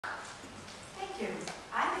you.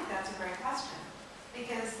 I think that's a great question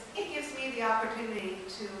because it gives me the opportunity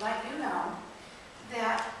to let you know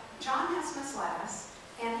that John has misled us,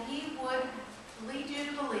 and he would lead you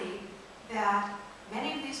to believe that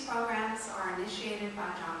many of these programs are initiated by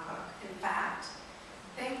John Cook. In fact,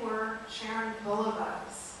 they were Sharon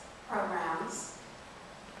Bulova's programs,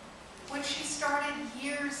 which she started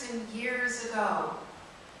years and years ago.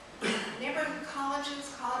 Neighborhood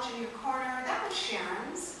colleges, College in Your Corner, that was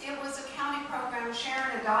Sharon's. It was a county program.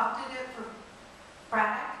 Sharon adopted it for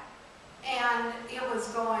Braddock, and it was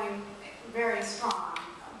going very strong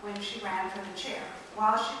when she ran for the chair.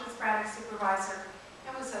 While she was Braddock Supervisor,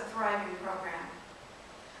 it was a thriving program.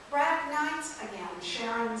 Braddock Nights, again,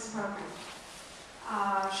 Sharon's program.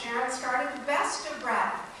 Sharon started the Best of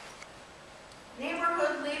Braddock.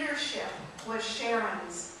 Neighborhood Leadership was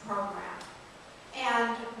Sharon's program.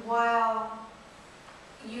 And while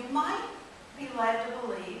you might be led to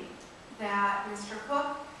believe that Mr.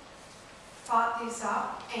 Cook thought these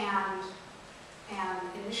up and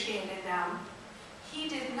initiated them, he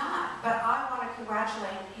did not. But I want to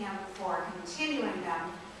congratulate him for continuing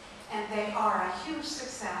them, and they are a huge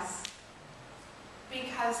success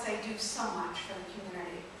because they do so much for the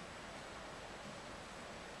community.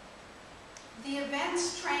 The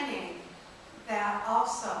events training that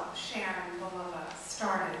also Sharon Bulova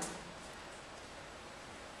started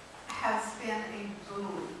has been a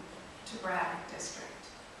boon to Braddock District.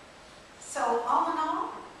 So all in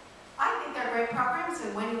all, I think they're great programs,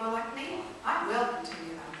 and when you elect me, I will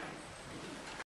continue them.